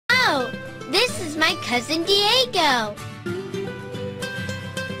Hello! This is my cousin Diego.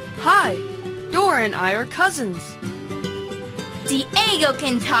 Hi! Dora and I are cousins. Diego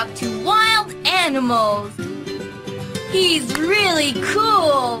can talk to wild animals. He's really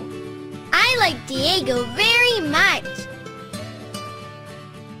cool. I like Diego very much.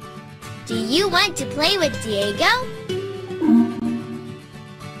 Do you want to play with Diego?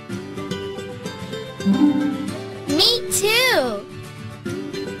 Me too.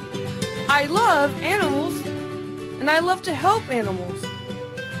 I love animals, and I love to help animals.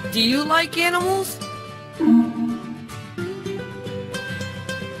 Do you like animals?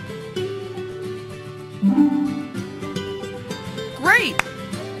 Great!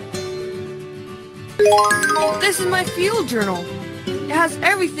 This is my field journal. It has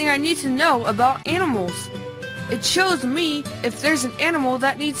everything I need to know about animals. It shows me if there's an animal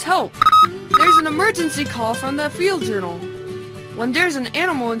that needs help. There's an emergency call from the field journal. When there's an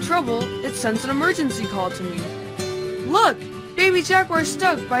animal in trouble, it sends an emergency call to me. Look! Baby jaguar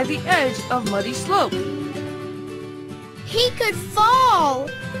stuck by the edge of muddy slope. He could fall.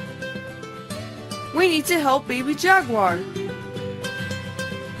 We need to help baby jaguar.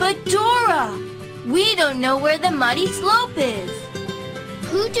 But Dora, we don't know where the muddy slope is.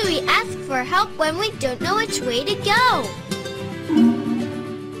 Who do we ask for help when we don't know which way to go?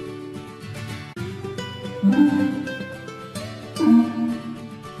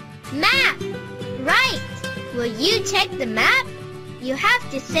 Map! Right! Will you check the map? You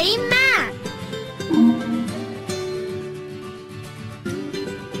have to say map.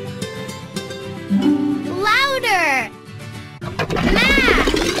 Louder! Map!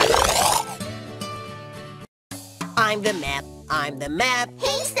 I'm the map. I'm the map.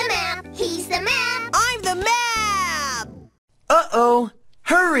 He's the map. He's the map. I'm the map! Uh-oh!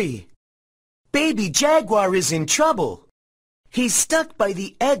 Hurry! Baby jaguar is in trouble. He's stuck by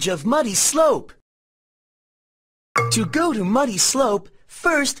the edge of muddy slope. To go to muddy slope,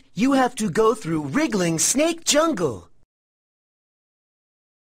 first you have to go through wriggling snake jungle.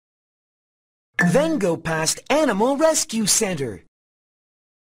 Then go past Animal Rescue Center.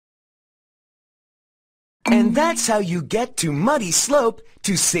 And that's how you get to muddy slope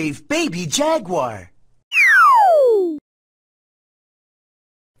to save baby jaguar.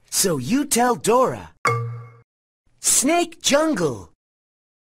 So you tell Dora. Snake jungle.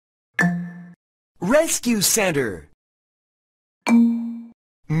 Rescue center.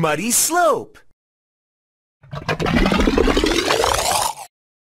 Muddy slope.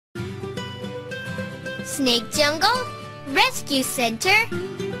 Snake jungle, rescue center,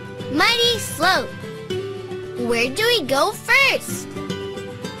 muddy slope. Where do we go first?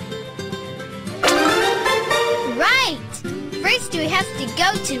 Right! First we have to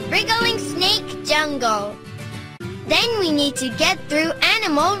go to Wriggling Snake Jungle. Then we need to get through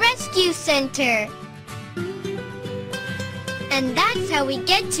Animal Rescue Center. And that's how we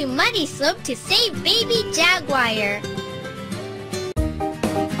get to Muddy Slope to save baby jaguar.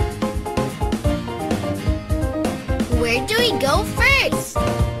 Where do we go first?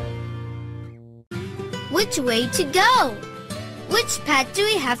 Which way to go? Which path do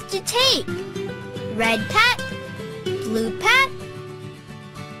we have to take? Red path? Blue path?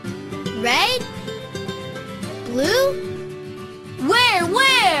 Red? Blue?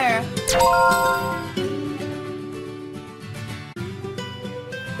 Where?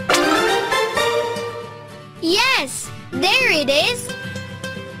 Yes, there it is.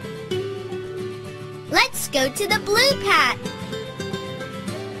 Let's go to the blue path.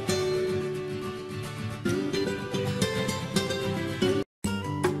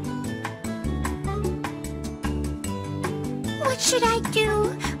 What should I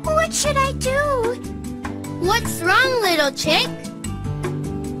do? What should I do? What's wrong, little chick?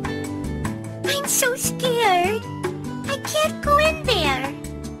 I'm so scared. I can't go in there.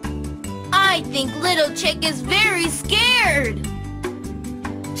 I think little chick is very scared.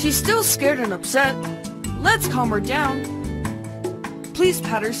 She's still scared and upset. Let's calm her down. Please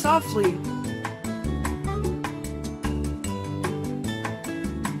pat her softly.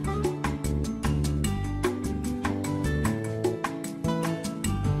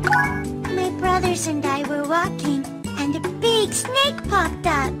 My brothers and I were walking, and a big snake popped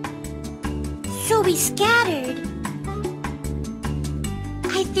up. So we scattered.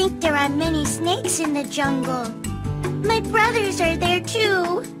 I think there are many snakes in the jungle. My brothers are there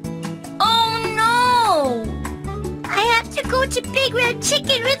too. Oh no! I have to go to Big Red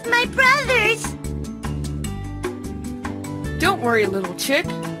Chicken with my brothers. Don't worry, little chick.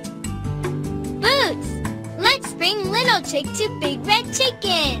 Boots, let's bring little chick to Big Red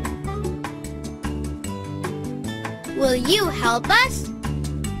Chicken. Will you help us?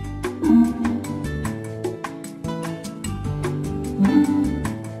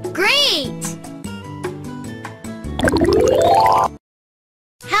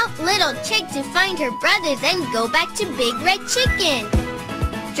 to find her brothers and go back to Big Red Chicken.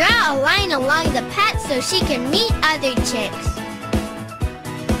 Draw a line along the path so she can meet other chicks.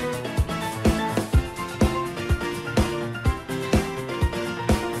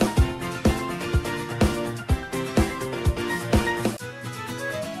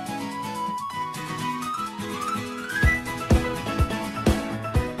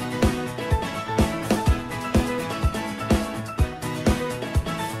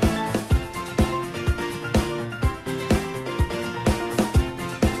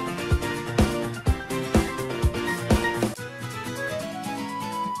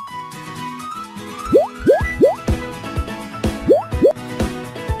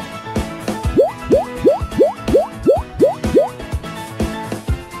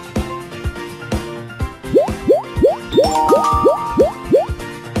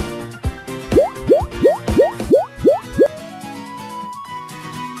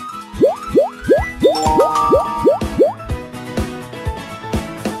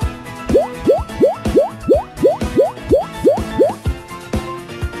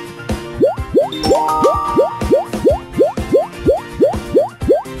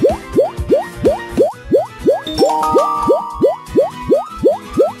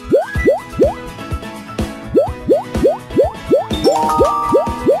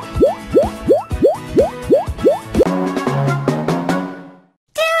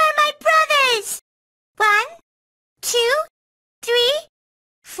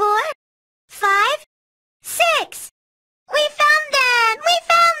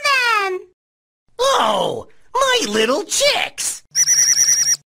 Oh, my little chicks!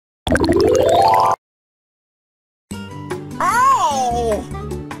 Oh!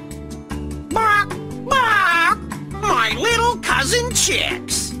 Bark, bark! My little cousin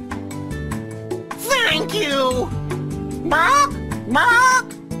chicks! Thank you! Bark,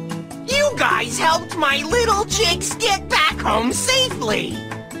 bark! You guys helped my little chicks get back home safely!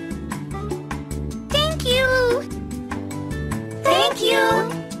 Thank you! Thank you!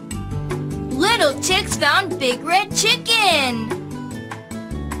 Little chicks found Big Red Chicken!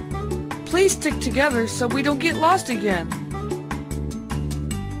 Please stick together so we don't get lost again.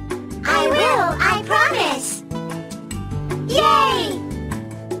 I will, I promise! Yay!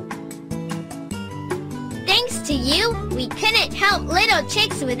 Thanks to you, we couldn't help little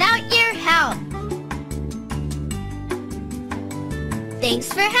chicks without your help. Thanks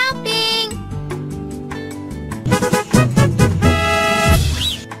for helping!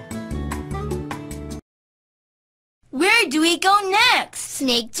 Where do we go next?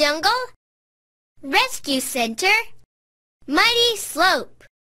 Snake Jungle, Rescue Center, Muddy Slope.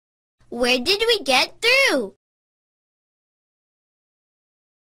 Where did we get through?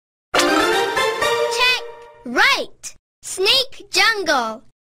 Check! Right! Snake Jungle.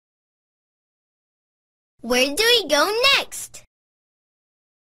 Where do we go next?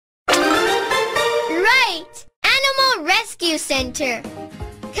 Right! Animal Rescue Center.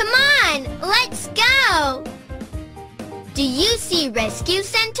 Come on, let's go! Do you see Rescue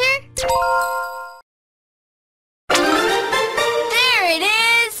Center? There it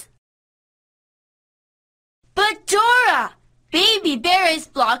is! But Dora, Baby Bear is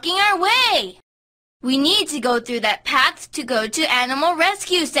blocking our way. We need to go through that path to go to Animal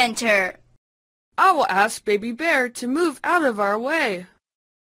Rescue Center. I will ask Baby Bear to move out of our way.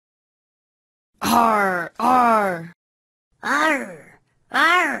 Arr, arr. Arr,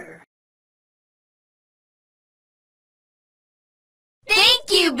 arr.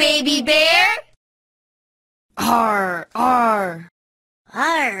 Thank you, Baby Bear. Arr, arr.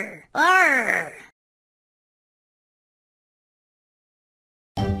 Arr, arr.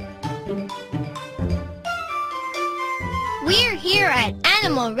 We're here at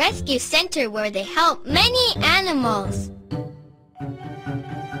Animal Rescue Center where they help many animals.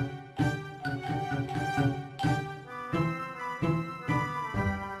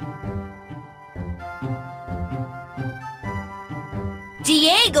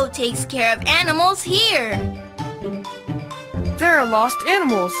 Diego takes care of animals here. There are lost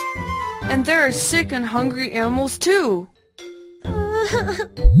animals. And there are sick and hungry animals too.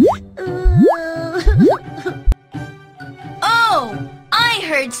 Oh, I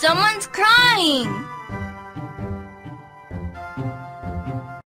heard someone's crying.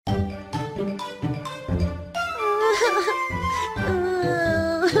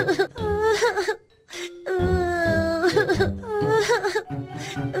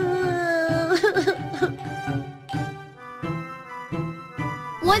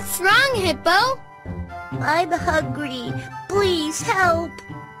 What's wrong, Hippo? I'm hungry. Please help.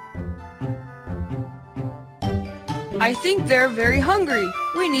 I think they're very hungry.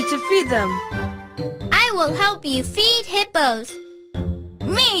 We need to feed them. I will help you feed hippos.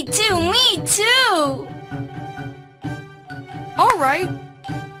 Me too, me too! All right.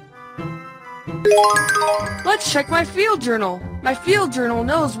 Let's check my field journal. My field journal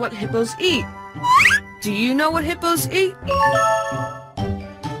knows what hippos eat. Do you know what hippos eat?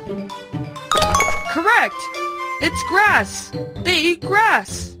 Correct! It's grass. They eat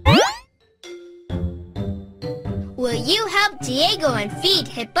grass. Will you help Diego and feed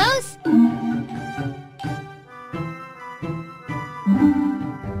hippos?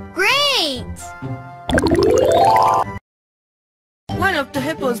 Great! Line up the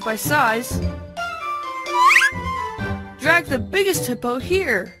hippos by size. Drag the biggest hippo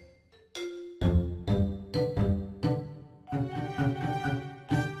here.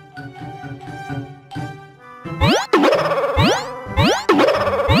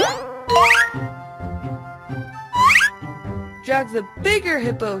 Drag the bigger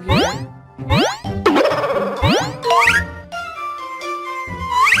hippo here.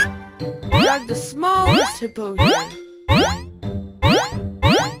 Drag the smallest hippo here. Thank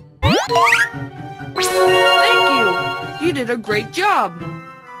you! You did a great job!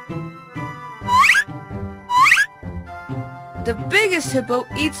 The biggest hippo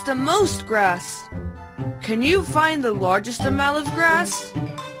eats the most grass. Can you find the largest amount of grass?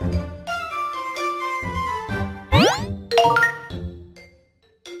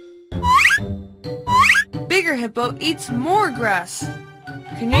 Bigger hippo eats more grass.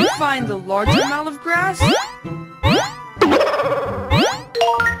 Can you find the larger amount of grass?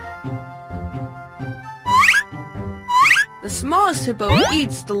 The smallest hippo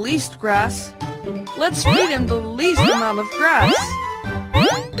eats the least grass. Let's feed him the least amount of grass.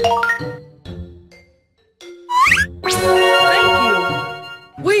 Thank you!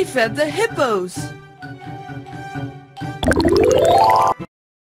 We fed the hippos!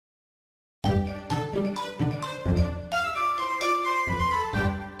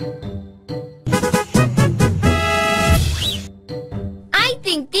 I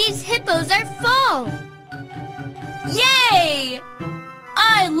think these hippos are full. Yay!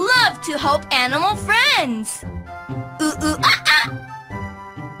 I love to help animal friends.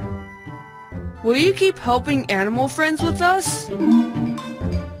 Will you keep helping animal friends with us?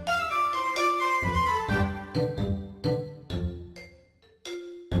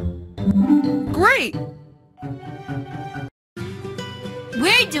 Great!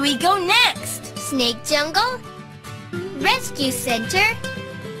 Where do we go next? Snake jungle, rescue center,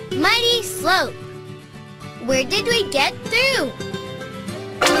 muddy slope. Where did we get through?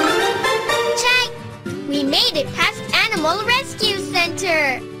 Check! We made it past Animal Rescue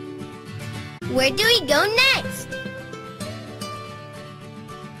Center. Where do we go next?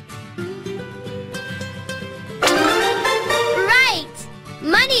 Right!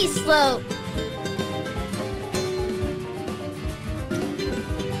 Muddy slope.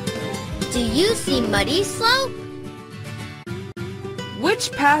 Do you see Muddy slope?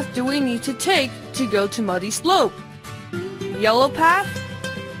 Which path do we need to take to go to Muddy Slope? Yellow path?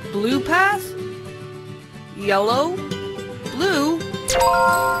 Blue path? Yellow? Blue?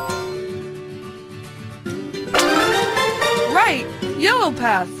 Right! Yellow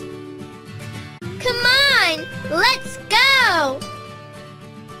path! Come on! Let's go!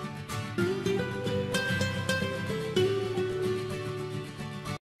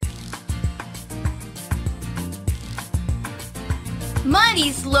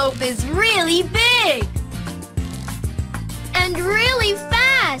 Muddy Slope is really big! And really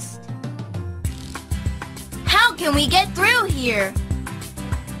fast! How can we get through here?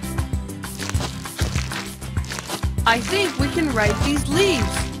 I think we can ride these leaves.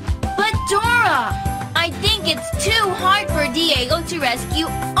 But Dora, I think it's too hard for Diego to rescue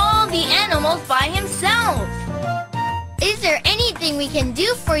all the animals by himself. Is there anything we can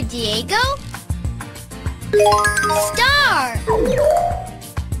do for Diego? Star!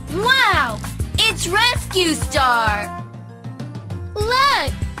 Wow! It's Rescue Star!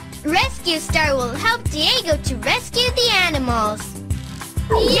 Look! Rescue Star will help Diego to rescue the animals.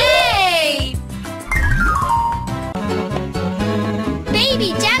 Yay!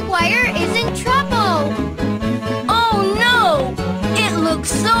 Baby Jaguar is in trouble! Oh no! It looks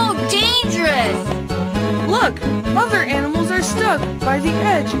so dangerous! Look! Other animals are stuck by the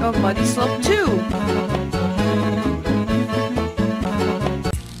edge of Muddy Slope too.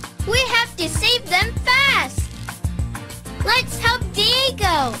 We have to save them fast! Let's help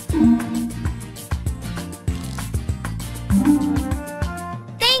Diego!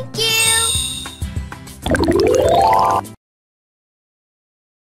 Thank you!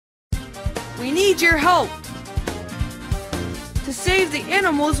 We need your help. To save the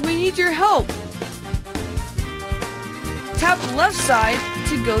animals, we need your help. Tap left side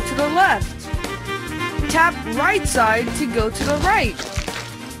to go to the left. Tap right side to go to the right.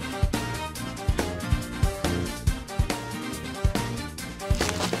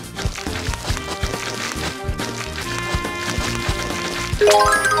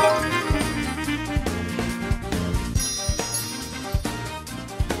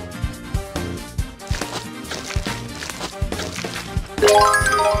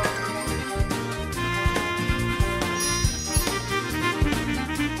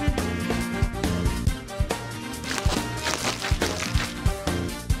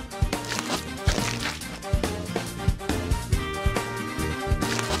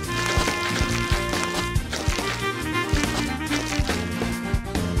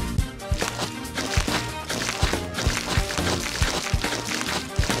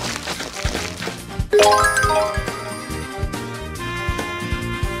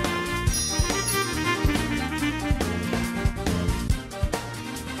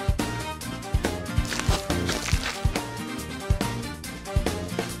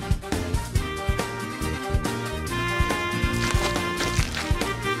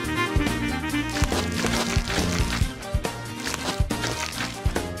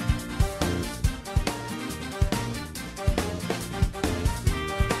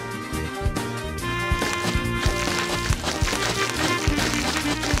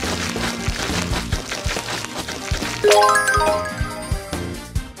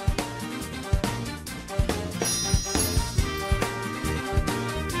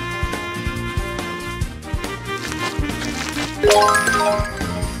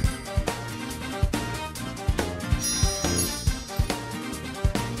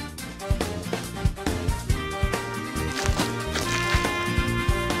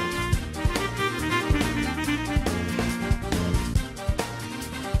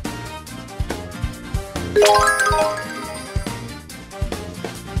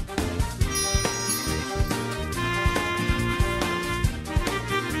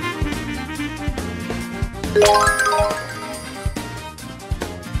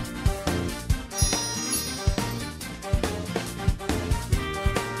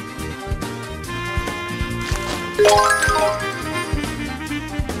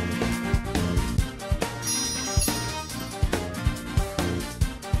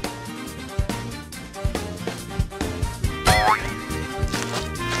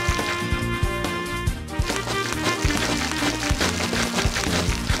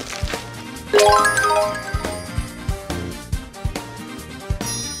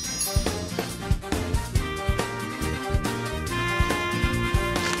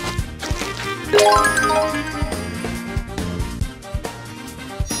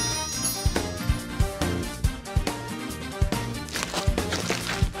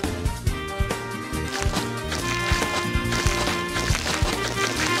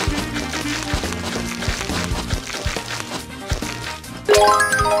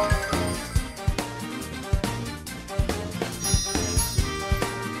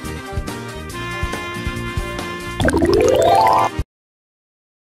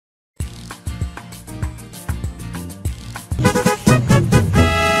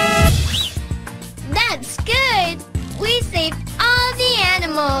 That's good! We saved all the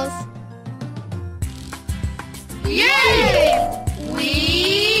animals! Yay!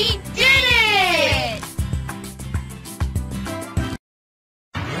 We did it!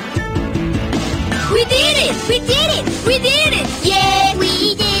 We did it! We did it! We did it! Yay!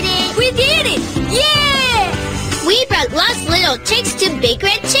 We did it! We did it! Yeah! We brought lost little chicks to Big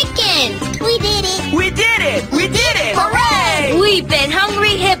Red Chicken! We did it! We did it! We did it! Hooray! We've been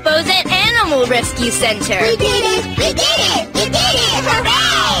Hungry Hippos at Animal Rescue Center. We did it! We did it! We did it!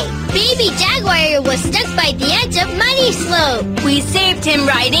 Hooray! Baby Jaguar was stuck by the edge of Muddy Slope. We saved him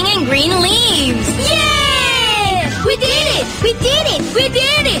riding in green leaves. Yeah! We did it! We did it! We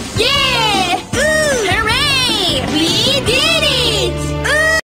did it! Yeah!